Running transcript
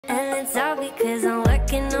it's all because I'm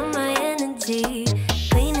working on my energy.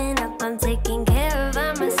 Cleaning up, I'm taking care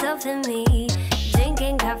of myself and me.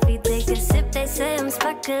 Drinking coffee, take a sip, they say I'm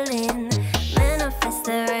sparkling. Manifest,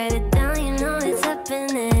 I write it down, you know it's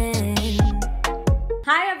happening.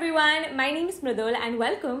 Hi everyone, my name is Mridul and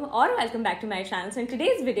welcome back to my channel. So in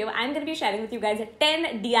today's video, I'm going to be sharing with you guys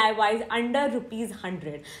 10 DIYs under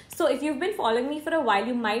 ₹100. So if you've been following me for a while,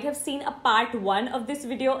 you might have seen a part 1 of this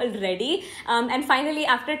video already. And finally,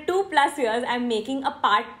 after 2+ years, I'm making a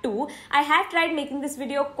part 2. I have tried making this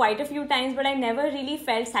video quite a few times, but I never really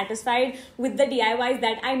felt satisfied with the DIYs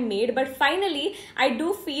that I made. But finally, I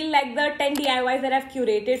do feel like the 10 DIYs that I've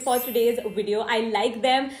curated for today's video, I like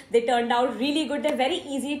them. They turned out really good. They're very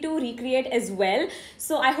easy to recreate as well.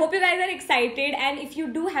 So I hope you guys are excited, and if you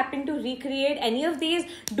do happen to recreate any of these,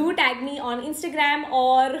 do tag me on Instagram,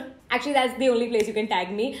 or actually that's the only place you can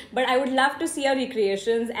tag me, but I would love to see your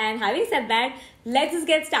recreations. And having said that, let's just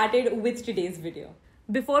get started with today's video.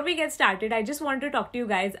 Before we get started, I just want to talk to you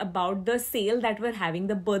guys about the sale that we're having,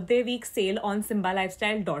 the birthday week sale on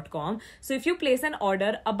simbalifestyle.com. So if you place an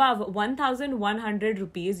order above 1,100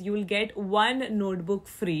 rupees, you will get one notebook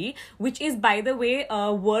free, which is, by the way,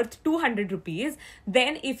 worth 200 rupees.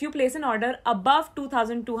 Then if you place an order above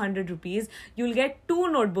 2,200 rupees, you'll get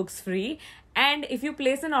 2 notebooks free. And if you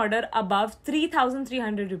place an order above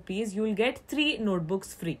 3,300 rupees, you will get 3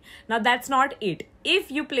 notebooks free. Now that's not it.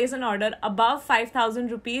 If you place an order above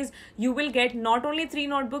 5,000 rupees, you will get not only 3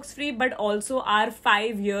 notebooks free, but also our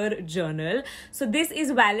 5-year journal. So this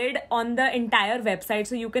is valid on the entire website.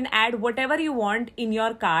 So you can add whatever you want in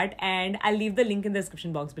your cart, and I'll leave the link in the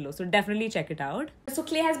description box below. So definitely check it out. So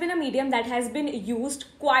clay has been a medium that has been used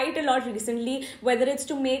quite a lot recently, whether it's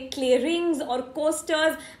to make clay rings or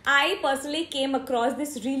coasters. I personally came across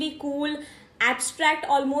this really cool abstract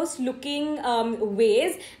almost looking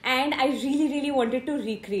vase, and I really wanted to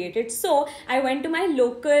recreate it. So I went to my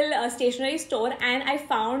local stationery store and I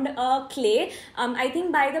found a clay, I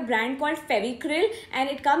think by the brand called Fevicryl, and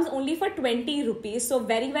it comes only for 20 rupees. So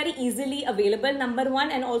very easily available, number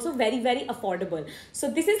one, and also very affordable.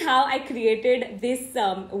 So this is how I created this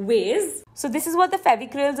vase. So this is what the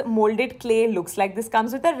Fevikryl's molded clay looks like. This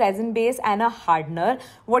comes with a resin base and a hardener.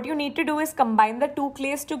 What you need to do is combine the 2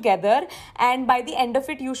 clays together, and by the end of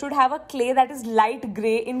it, you should have a clay that is light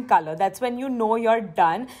gray in color. That's when you know you're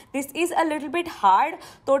done. This is a little bit hard,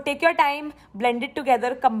 so take your time, blend it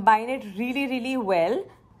together, combine it really well.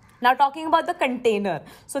 Now talking about the container.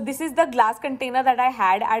 So this is the glass container that I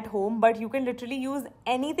had at home, but you can literally use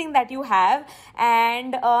anything that you have.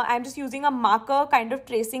 And I'm just using a marker, kind of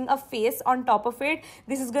tracing a face on top of it.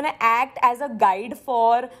 This is going to act as a guide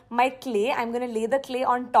for my clay. I'm going to lay the clay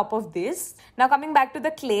on top of this. Now coming back to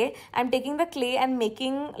the clay, I'm taking the clay and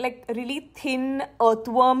making like really thin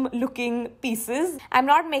earthworm looking pieces. I'm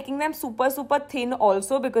not making them super thin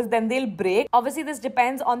also, because then they'll break. Obviously this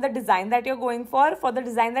depends on the design that you're going for. For the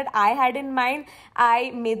design that I had in mind,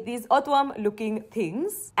 I made these earthworm looking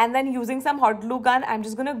things, and then using some hot glue gun, I'm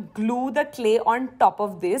just gonna glue the clay on top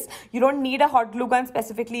of this. You don't need a hot glue gun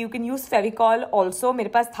specifically. You can use Fevicol also. मेरे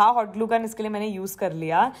पास था hot glue gun, इसके लिए मैंने use कर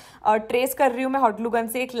लिया. Trace कर रही हूँ मैं hot glue gun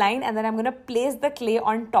से एक line, and then I'm gonna place the clay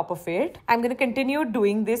on top of it. I'm gonna continue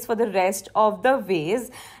doing this for the rest of the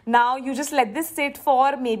vase. Now you just let this sit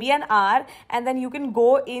for maybe an hour, and then you can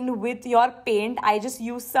go in with your paint. I just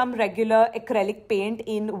used some regular acrylic paint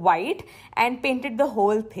in white and painted the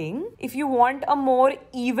whole thing. If you want a more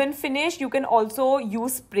even finish, you can also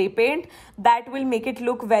use spray paint. That will make it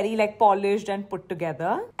look very like polished and put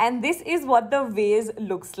together. And this is what the vase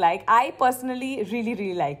looks like. I personally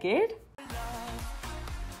really like it.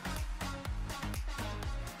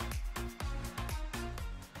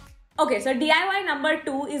 Okay, so DIY number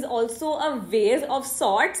 2 is also a vase of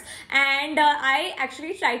sorts, and I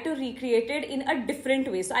actually tried to recreate it in a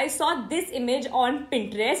different way. So I saw this image on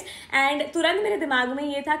Pinterest, and तुरंत मेरे दिमाग में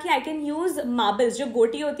ये था कि I can use marbles, जो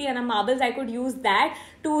गोटी होती है ना marbles, I could use that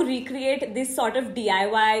to recreate this sort of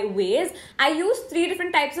DIY vase. I used 3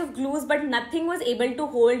 different types of glues, but nothing was able to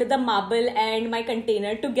hold the marble and my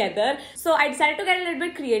container together. So I decided to get a little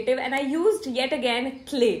bit creative, and I used yet again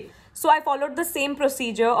clay. So I followed the same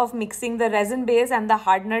procedure of mixing the resin base and the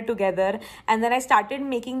hardener together, and then I started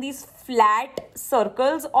making these flat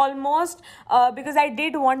circles almost because I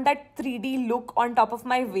did want that 3D look on top of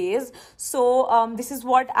my vase. So this is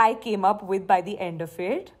what I came up with by the end of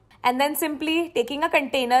it. and then simply taking a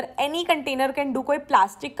container, any container can do, कोई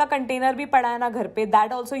plastic का container भी पड़ा है ना घर पे,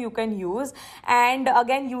 that also you can use, and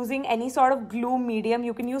again using any sort of glue medium,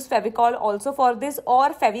 you can use Fevicol also for this,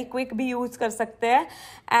 और Fevikwik भी use कर सकते हैं,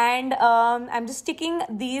 and I'm just sticking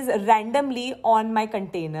these randomly on my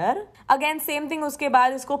container. Again same thing, उसके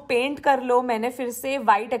बाद इसको paint कर लो. मैंने फिर से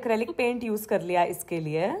white acrylic paint use कर लिया इसके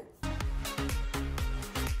लिए.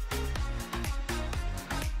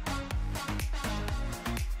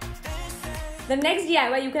 The next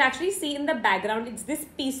DIY you can actually see in the background, it's this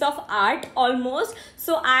piece of art almost.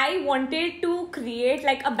 So I wanted to create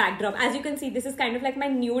like a backdrop. As you can see, this is kind of like my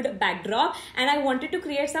nude backdrop, and I wanted to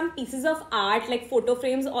create some pieces of art like photo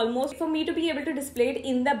frames almost for me to be able to display it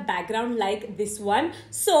in the background like this one.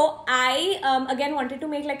 So I again wanted to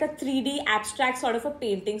make like a 3D abstract sort of a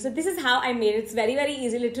painting. So this is how I made it. It's very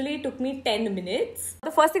easy. Literally it took me 10 minutes.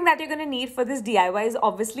 The first thing that you're going to need for this DIY is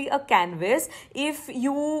obviously a canvas. If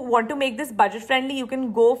you want to make this budget friendly, you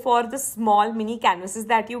can go for the small mini canvases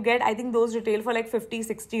that you get. I think those retail for like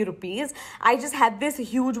 50-60 rupees. I just had this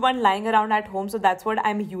huge one lying around at home, so that's what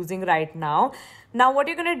I'm using right now. Now what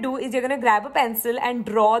you're going to do is you're going to grab a pencil and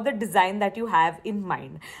draw the design that you have in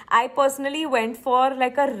mind. I personally went for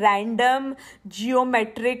like a random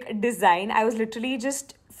geometric design. I was literally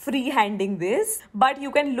just freehanding this, but you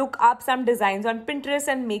can look up some designs on Pinterest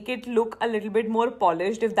and make it look a little bit more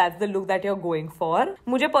polished if that's the look that you're going for.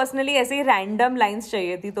 मुझे personally ऐसे ही random lines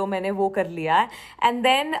चाहिए थी, तो मैंने वो कर लिया. And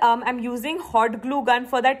then I'm using hot glue gun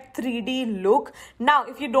for that 3D look. Now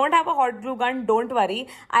if you don't have a hot glue gun, don't worry,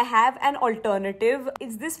 I have an alternative.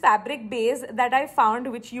 It's this fabric base that I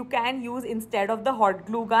found which you can use instead of the hot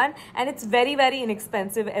glue gun, and it's very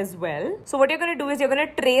inexpensive as well. So what you're going to do is you're going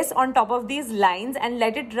to trace on top of these lines and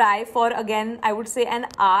let it dry for, again, I would say an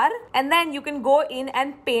hour, and then you can go in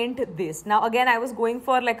and paint this. Now again I was going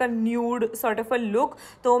for like a nude sort of a look,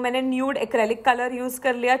 तो मैंने nude acrylic color use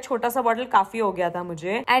कर लिया. छोटा सा bottle काफी हो गया था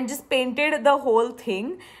मुझे, and just painted the whole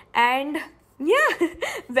thing. And yeah,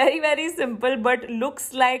 very simple, but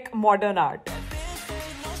looks like modern art.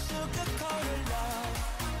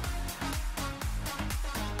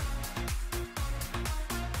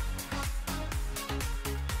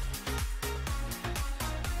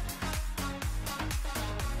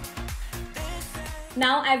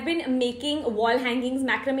 Now I've been making wall hangings,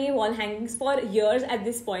 macrame wall hangings for years at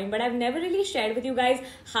this point, but I've never really shared with you guys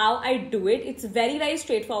how I do it. It's very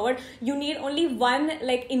straightforward. You need only one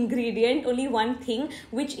like ingredient, only one thing,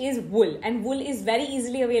 which is wool, and wool is very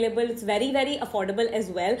easily available. It's very affordable as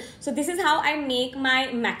well. So this is how I make my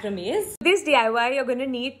macrames. This DIY you're going to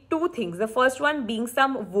need two things. The first one being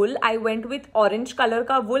some wool. I went with orange color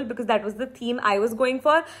ka wool because that was the theme I was going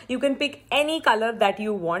for. You can pick any color that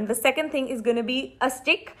you want. The second thing is going to be a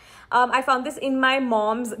stick. I found this in my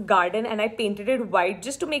mom's garden and I painted it white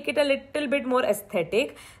just to make it a little bit more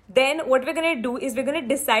aesthetic. Then what we're going to do is we're going to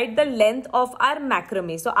decide the length of our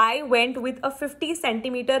macrame. So I went with a 50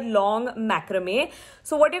 centimeter long macrame.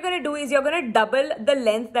 So what you're going to do is you're going to double the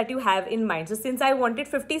length that you have in mind. So since I wanted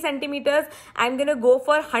 50 centimeters, I'm going to go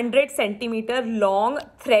for 100 centimeter long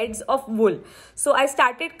threads of wool. So I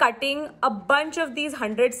started cutting a bunch of these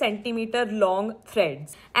 100 centimeter long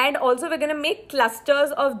threads. And also we're going to make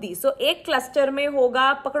clusters of these. So एक cluster में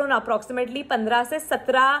होगा, पकड़ो ना, approximately 15 से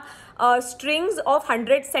 17 strings of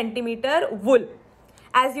 100 centimeter wool,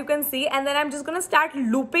 as you can see. And then I'm just gonna start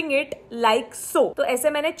looping it like so. तो ऐसे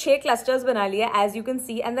मैंने 6 clusters बना लिया, as you can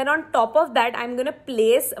see. And then on top of that I'm gonna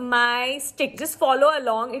place my stick. Just follow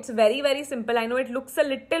along. It's very simple. I know it looks a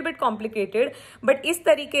little bit complicated, but इस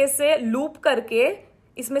तरीके से loop करके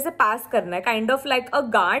इसमें से पास करना है, kind of like अ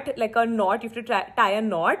गांठ, like a not. You have to tie a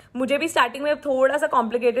not. मुझे भी स्टार्टिंग में थोड़ा सा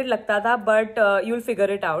कॉम्प्लिकेटेड लगता था, but you will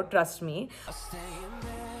figure it out, trust me.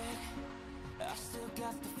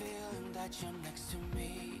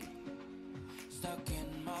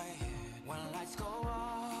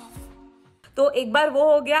 तो एक बार वो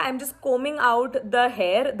हो गया. I am just combing out the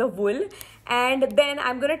hair, the wool, and then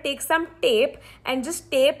I'm gonna take some tape and just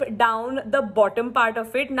tape down the bottom part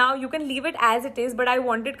of it. Now you can leave it as it is, but I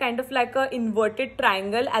wanted kind of like a inverted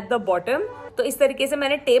triangle at the bottom. तो इस तरीके से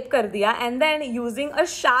मैंने tape कर दिया, and then using a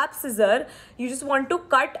sharp scissor, you just want to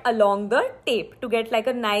cut along the tape to get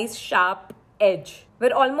like a nice sharp edge.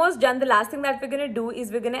 We're almost done. The last thing that we're going to do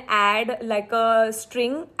is we're going to add like a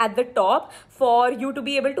string at the top for you to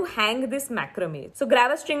be able to hang this macrame. So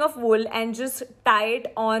grab a string of wool and just tie it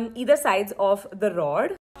on either sides of the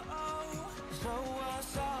rod.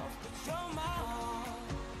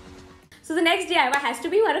 So the next DIY has to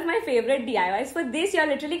be one of my favorite DIYs. For this, you're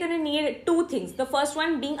literally going to need two things. The first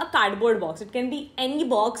one being a cardboard box. It can be any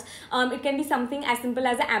box. It can be something as simple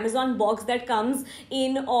as an Amazon box that comes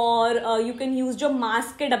in, or you can use jo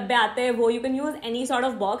mask ke dabbe aate hai wo. You can use any sort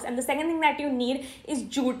of box. And the second thing that you need is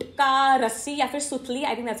jute ka rassi ya fir sutli.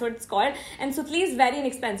 I think that's what it's called. And sutli is very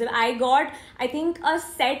inexpensive. I got, I think, a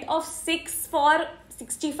set of 6 for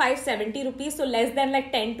 65-70 rupees, so less than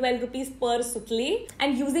like 10-12 rupees per sutli.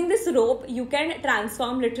 And using this rope, you can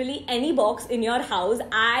transform literally any box in your house.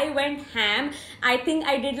 I went ham. I think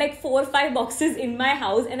I did like 4 or 5 boxes in my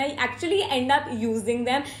house, and I actually end up using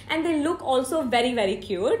them, and they look also very, very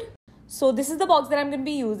cute. So this is the box that I'm going to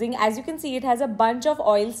be using. As you can see, it has a bunch of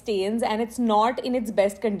oil stains and it's not in its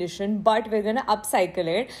best condition, but we're going to upcycle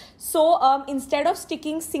it. So instead of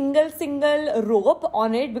sticking single rope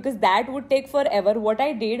on it, because that would take forever, what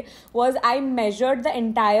I did was I measured the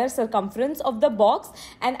entire circumference of the box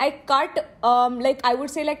and I cut like I would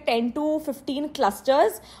say like 10 to 15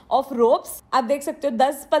 clusters of ropes. आप देख सकते हो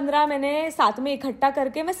 10-15 मैंने साथ में इकट्ठा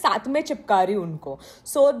करके मैं साथ में चिपका रही हूँ उनको.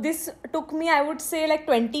 So this took me, I would say, like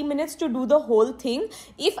 20 minutes to do the whole thing.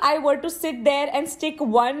 If I were to sit there and stick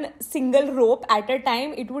one single rope at a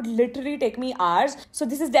time, it would literally take me hours. So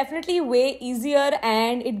this is definitely way easier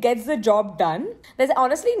and it gets the job done. There's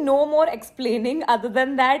honestly no more explaining other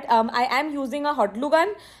than that. I am using a hot glue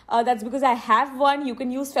gun. That's because I have one. You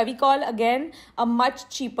can use Fevicol, again, a much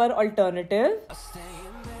cheaper alternative.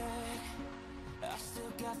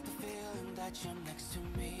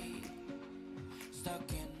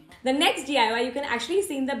 The next DIY, you can actually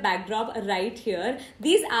see in the backdrop right here.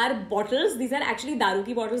 These are bottles. These are actually daru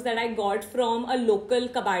ki bottles that I got from a local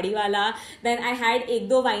kabadi wala. Then I had ek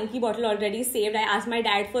do wine ki bottle already saved. I asked my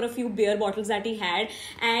dad for a few beer bottles that he had,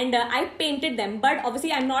 and I painted them. But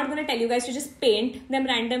obviously, I'm not going to tell you guys to just paint them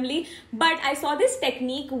randomly. But I saw this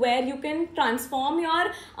technique where you can transform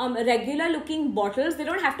your regular looking bottles. They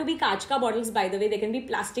don't have to be kaach ka bottles, by the way. They can be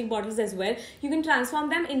plastic bottles as well. You can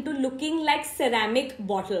transform them into looking like ceramic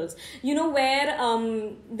bottles. You know, where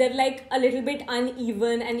they're like a little bit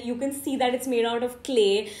uneven and you can see that it's made out of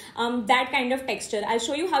clay, that kind of texture. I'll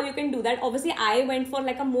show you how you can do that. Obviously, I went for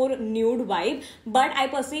like a more nude vibe, but I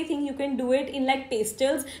personally think you can do it in like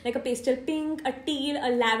pastels, like a pastel pink, a teal, a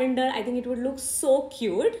lavender. I think it would look so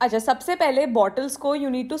cute. Acha, sabse pehle bottles ko you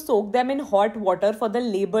need to soak them in hot water for the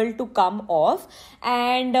label to come off,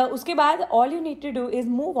 and uske baad all you need to do is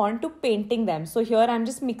move on to painting them. So here I'm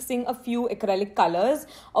just mixing a few acrylic colors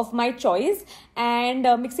of my choice and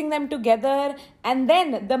mixing them together, and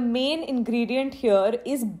then the main ingredient here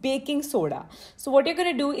is baking soda. So what you're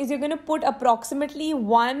going to do is you're going to put approximately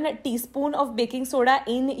 1 teaspoon of baking soda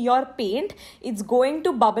in your paint. It's going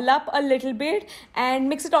to bubble up a little bit, and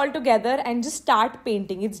mix it all together and just start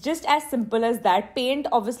painting. It's just as simple as that. Paint,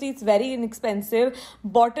 obviously, it's very inexpensive.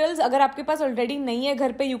 Bottles, agar aapke paas already nahi hai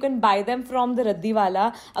ghar pe, you can buy them from the raddi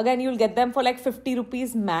wala. Again, you'll get them for like 50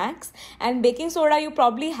 rupees max. And baking soda you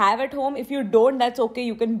probably have at home. If you don't, that's okay,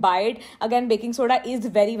 you can buy it. Again, baking soda is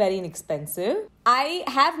very, very inexpensive. I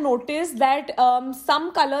have noticed that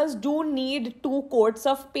some colors do need 2 coats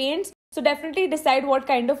of paints. So definitely decide what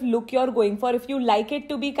kind of look you're going for. If you like it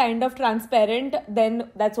to be kind of transparent, then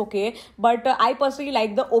that's okay. But I personally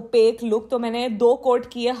like the opaque look. So मैंने 2 coat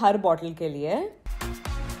किए हर bottle के लिए.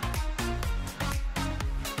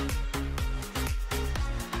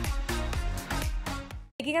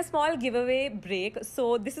 Taking a small giveaway break.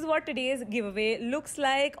 So this is what today's giveaway looks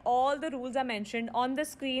like. All the rules are mentioned on the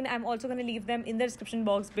screen. I'm also going to leave them in the description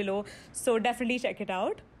box below. So definitely check it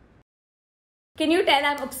out. Can you tell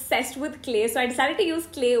I'm obsessed with clay? So I decided to use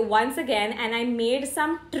clay once again, and I made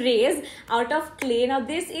some trays out of clay. Now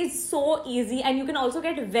this is so easy, and you can also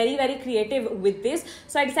get very, very creative with this.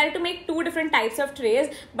 So I decided to make 2 different types of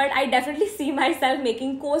trays, but I definitely see myself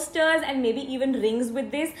making coasters and maybe even rings with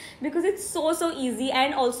this, because it's so easy,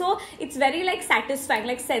 and also it's very like satisfying,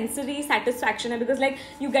 like sensory satisfaction, because like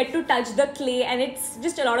you get to touch the clay and it's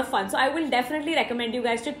just a lot of fun. So I will definitely recommend you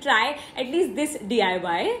guys to try at least this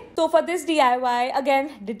DIY. So for this DIY, again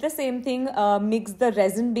did the same thing, mix the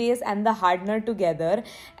resin base and the hardener together,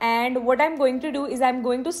 and what I'm going to do is I'm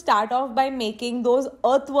going to start off by making those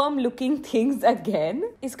earthworm looking things again.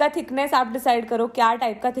 Iska thickness आप decide करो क्या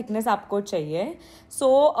type का thickness आपको चाहिए.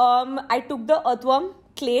 So I took the earthworm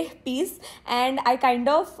clay piece and I kind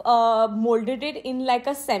of molded it in like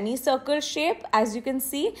a semicircle shape, as you can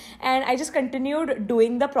see, and I just continued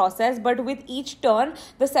doing the process, but with each turn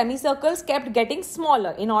the semicircles kept getting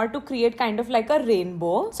smaller in order to create kind of like a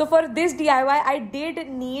rainbow. So for this DIY I did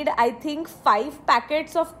need I think 5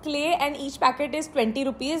 packets of clay and each packet is 20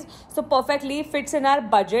 rupees, so perfectly fits in our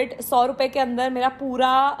budget. 100 रुपए के अंदर मेरा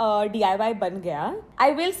पूरा DIY बन गया.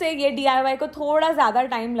 I will say ये DIY को थोड़ा ज़्यादा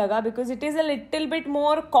टाइम लगा because it is a little bit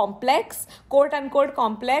more complex, quote unquote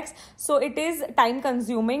complex, so it is time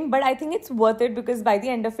consuming, but I think it's worth it because by the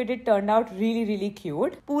end of it turned out really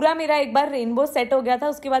cute. पूरा मेरा एक बार rainbow set हो गया था,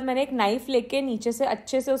 उसके बाद मैंने एक नाइफ लेके नीचे से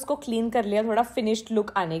अच्छे से उसको क्लीन कर लिया थोड़ा फिनिश्ड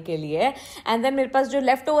लुक आने के लिए, एंड देन मेरे पास जो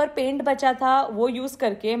लेफ्ट ओवर पेंट बचा था वो यूज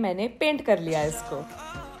करके मैंने पेंट कर लिया इसको.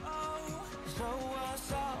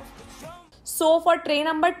 So for tray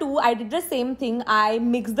number 2, I did the same thing. I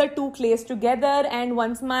mixed the 2 clays together and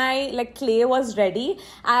once my like clay was ready,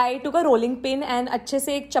 I took a rolling pin and अच्छे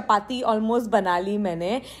से एक चपाती almost बना ली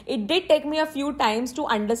मैंने. It did take me a few times to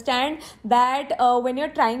understand that when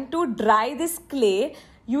you're trying to dry this clay,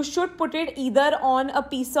 you should put it either on a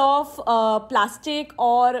piece of plastic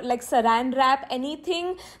or like saran wrap,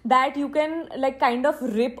 anything that you can like kind of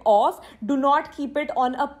rip off. Do not keep it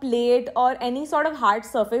on a plate or any sort of hard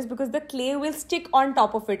surface because the clay will stick on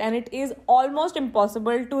top of it and it is almost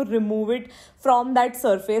impossible to remove it from that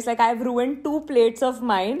surface. Like I've ruined 2 plates of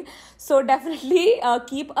mine, so definitely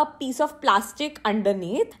keep a piece of plastic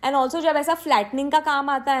underneath. And also जब ऐसा flattening का काम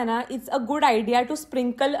आता है ना, it's a good idea to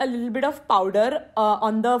sprinkle a little bit of powder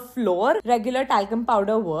on the floor. Regular talcum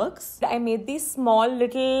powder works. I made these small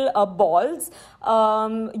little balls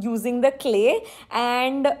using the clay,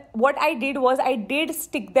 and what I did was I did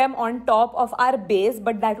stick them on top of our base,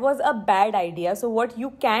 but that was a bad idea. So what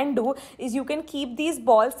you can do is you can keep these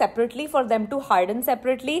balls separately for them to harden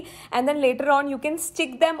separately, and then later on you can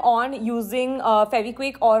stick them on using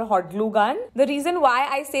Fevikwik or hot glue gun. The reason why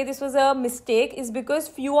I say this was a mistake is because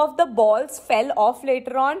few of the balls fell off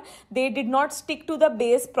later on. They did not stick to the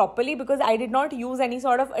base properly because I did not use any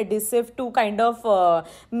sort of adhesive to kind of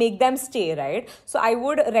make them stay, right? So I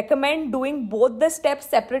would recommend doing both the steps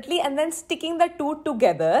separately and then sticking the 2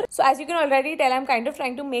 together. So as you can already tell, I'm kind of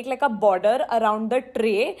trying to make like a border around the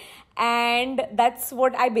tray, and that's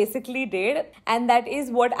what I basically did, and that is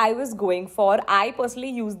what I was going for. I personally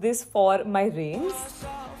use this for my rings.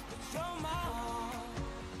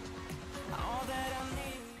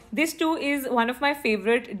 This too is one of my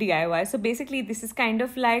favorite DIYs. So basically this is kind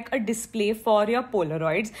of like a display for your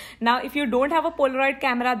Polaroids. Now if you don't have a Polaroid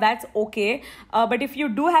camera, that's okay. But if you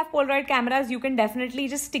do have Polaroid cameras, you can definitely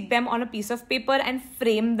just stick them on a piece of paper and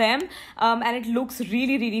frame them. And it looks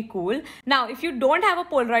really cool. Now if you don't have a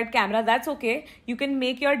Polaroid camera, that's okay. You can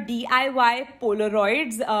make your DIY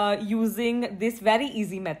Polaroids using this very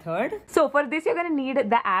easy method. So for this you're gonna need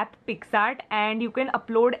the app PixArt, and you can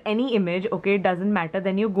upload any image, okay, it doesn't matter.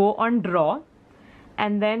 Then you go on draw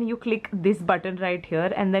and then you click this button right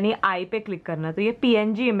here and then ये आई पे click करना, तो ये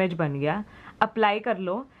PNG image बन गया. Apply कर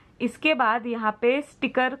लो. इसके बाद यहाँ पे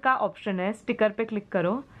स्टिकर का ऑप्शन है, स्टिकर पे क्लिक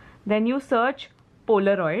करो. Then you search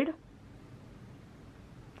Polaroid.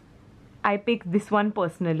 I pick this one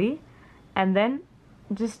personally and then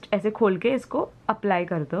just ऐसे खोल के इसको अप्लाई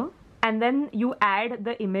कर दो. And then you add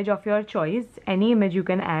the image of your choice, any image you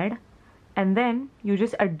can add, and then you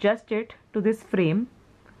just adjust it to this frame.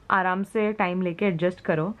 आराम से time लेके adjust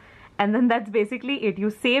करो, and then that's basically it. You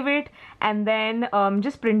save it and then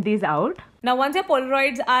just print these out. Now once your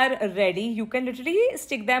Polaroids are ready, you can literally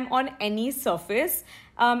stick them on any surface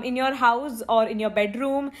in your house or in your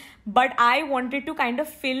bedroom. But I wanted to kind of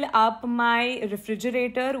fill up my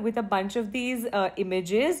refrigerator with a bunch of these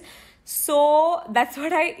images, so that's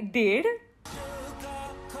what I did.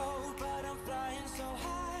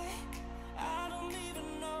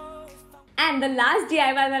 And the last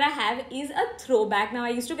DIY that I have is a throwback. Now I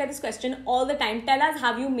used to get this question all the time. Tell us how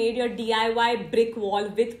you made your DIY brick wall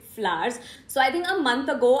with flowers. So I think a month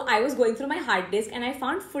ago I was going through my hard disk and I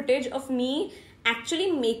found footage of me actually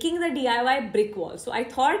making the DIY brick wall. So I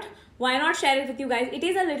thought, why not share it with you guys? It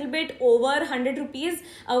is a little bit over 100 rupees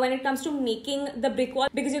when it comes to making the brick wall,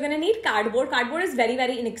 because you're gonna need cardboard. Cardboard is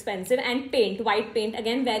very inexpensive, and paint, white paint,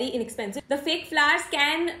 again very inexpensive. The fake flowers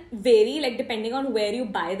can vary like depending on where you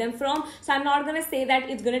buy them from. So I'm not gonna say that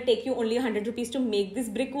it's gonna take you only 100 rupees to make this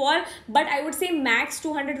brick wall, but I would say max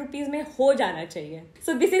 200 rupees mein ho jana chahiye.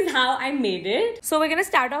 So this is how I made it. So we're gonna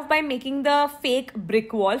start off by making the fake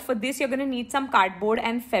brick wall. For this you're gonna need some cardboard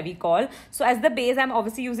and Fevicol. So as the base I'm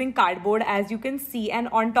obviously using cardboard cardboard, as you can see, and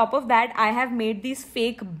on top of that I have made these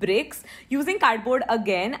fake bricks using cardboard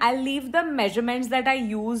again. I'll leave the measurements that I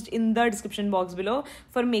used in the description box below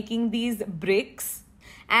for making these bricks.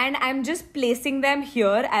 And I'm just placing them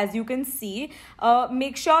here, as you can see.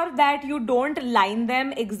 Make sure that you don't line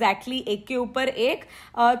them exactly एक के ऊपर एक,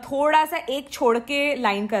 थोड़ा सा एक छोड़ के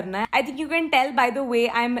line करना है. I think you can tell by the way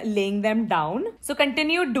I'm laying them down. So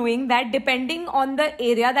continue doing that. Depending on the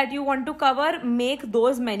area that you want to cover, make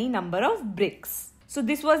those many number of bricks. So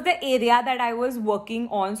this was the area that I was working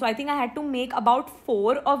on. So I think I had to make about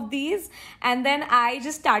 4 of these, and then I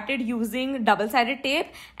just started using double-sided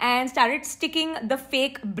tape and started sticking the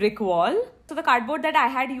fake brick wall. So the cardboard that I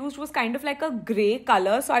had used was kind of like a grey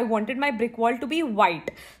color, so I wanted my brick wall to be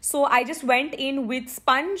white. So I just went in with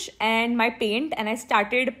sponge and my paint and I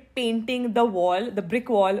started painting the wall, the brick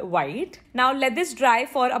wall, white. Now let this dry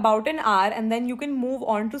for about an hour and then you can move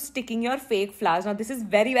on to sticking your fake flowers. Now this is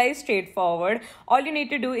very straightforward. All you need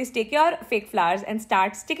to do is take your fake flowers and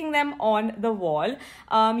start sticking them on the wall.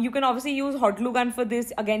 You can obviously use hot glue gun for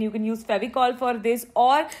this. Again, you can use Fevicol for this,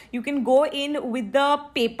 or you can go in with the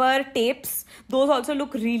paper tapes. Those also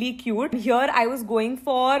look really cute. Here I was going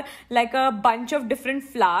for like a bunch of different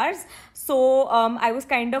flowers. So I was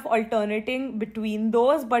kind of alternating between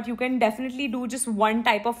those, but you can definitely do just one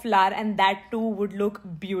type of flower and that too would look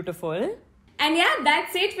beautiful. And yeah,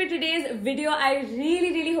 that's it for today's video. I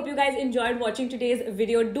really hope you guys enjoyed watching today's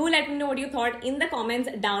video. Do let me know what you thought in the comments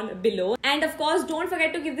down below. And of course, don't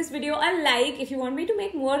forget to give this video a like if you want me to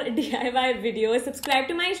make more DIY videos. Subscribe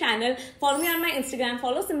to my channel. Follow me on my Instagram.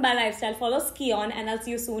 Follow Simba Lifestyle. Follow Skion. And I'll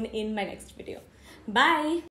see you soon in my next video. Bye.